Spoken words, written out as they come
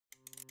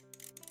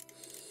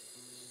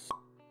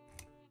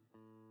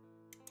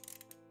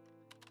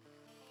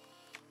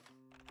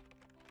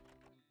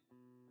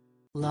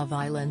Love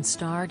Island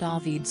star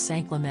Davide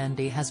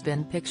Sanclemente has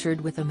been pictured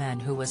with a man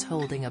who was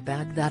holding a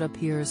bag that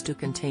appears to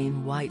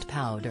contain white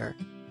powder.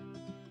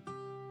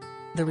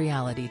 The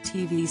reality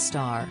TV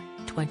star,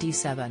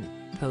 27,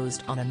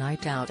 posed on a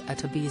night out at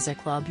Ibiza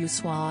club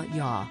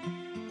Ushuaia.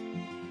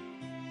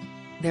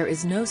 There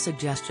is no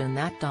suggestion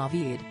that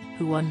Davide,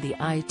 who won the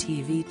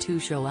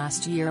ITV2 show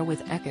last year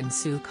with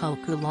Ekansu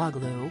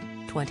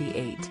Kulkuloglu,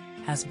 28,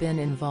 has been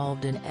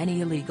involved in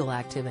any illegal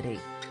activity.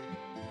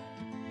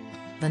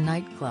 The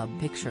nightclub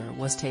picture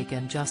was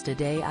taken just a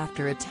day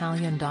after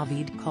Italian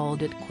Davide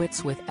called it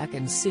quits with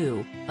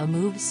Ekansu, a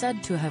move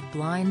said to have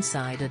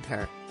blindsided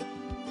her.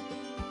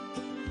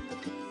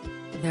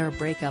 Their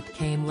breakup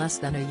came less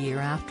than a year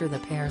after the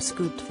pair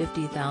scooped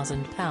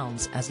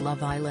 £50,000 as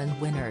Love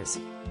Island winners.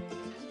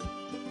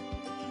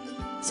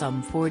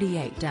 Some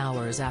 48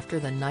 hours after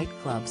the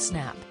nightclub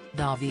snap,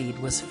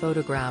 Davide was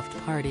photographed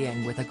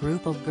partying with a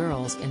group of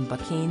girls in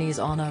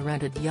bikinis on a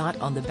rented yacht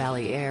on the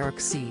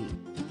Balearic Sea.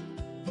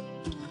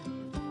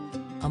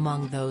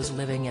 Among those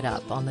living it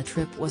up on the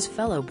trip was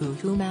fellow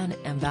Boohooman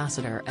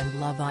ambassador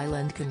and Love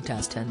Island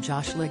contestant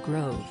Josh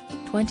LeGrove,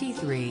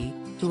 23,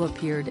 who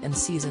appeared in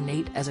Season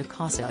 8 as a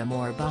Casa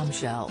Amor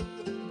bombshell.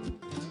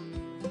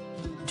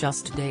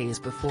 Just days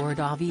before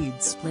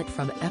Davide split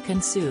from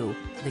Ekansu,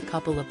 the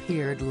couple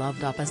appeared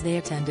loved up as they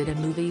attended a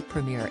movie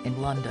premiere in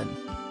London.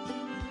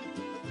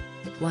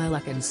 While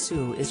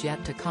Ekansu is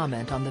yet to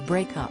comment on the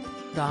breakup,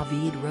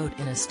 Davide wrote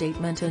in a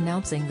statement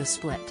announcing the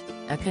split,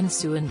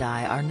 "Ekansu and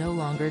I are no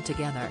longer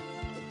together.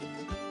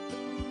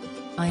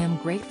 I am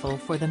grateful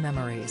for the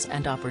memories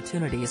and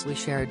opportunities we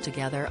shared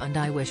together and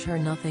I wish her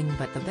nothing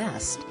but the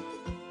best.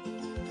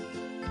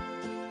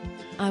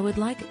 I would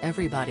like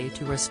everybody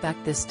to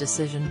respect this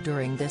decision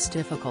during this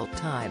difficult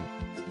time.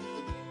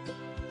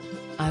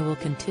 I will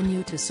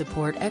continue to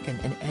support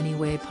Ekan in any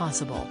way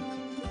possible."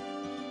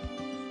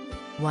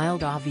 While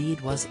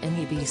Davide was in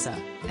Ibiza,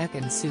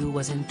 Ekansu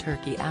was in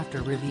Turkey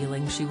after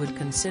revealing she would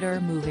consider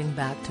moving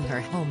back to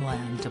her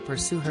homeland to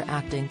pursue her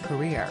acting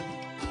career.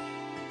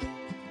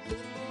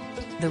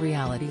 The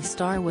reality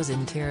star was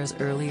in tears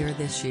earlier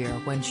this year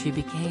when she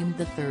became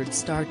the third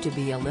star to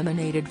be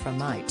eliminated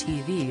from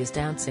ITV's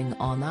Dancing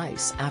on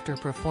Ice after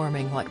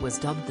performing what was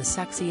dubbed the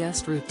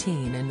sexiest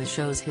routine in the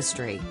show's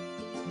history.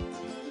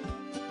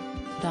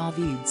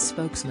 Davide's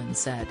spokesman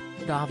said,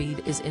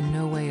 "Davide is in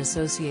no way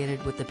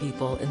associated with the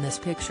people in this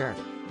picture.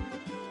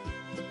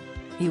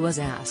 He was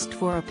asked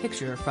for a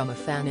picture from a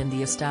fan in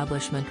the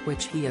establishment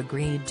which he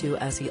agreed to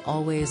as he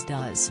always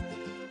does.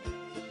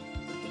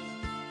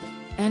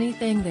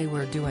 Anything they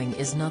were doing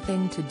is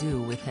nothing to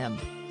do with him."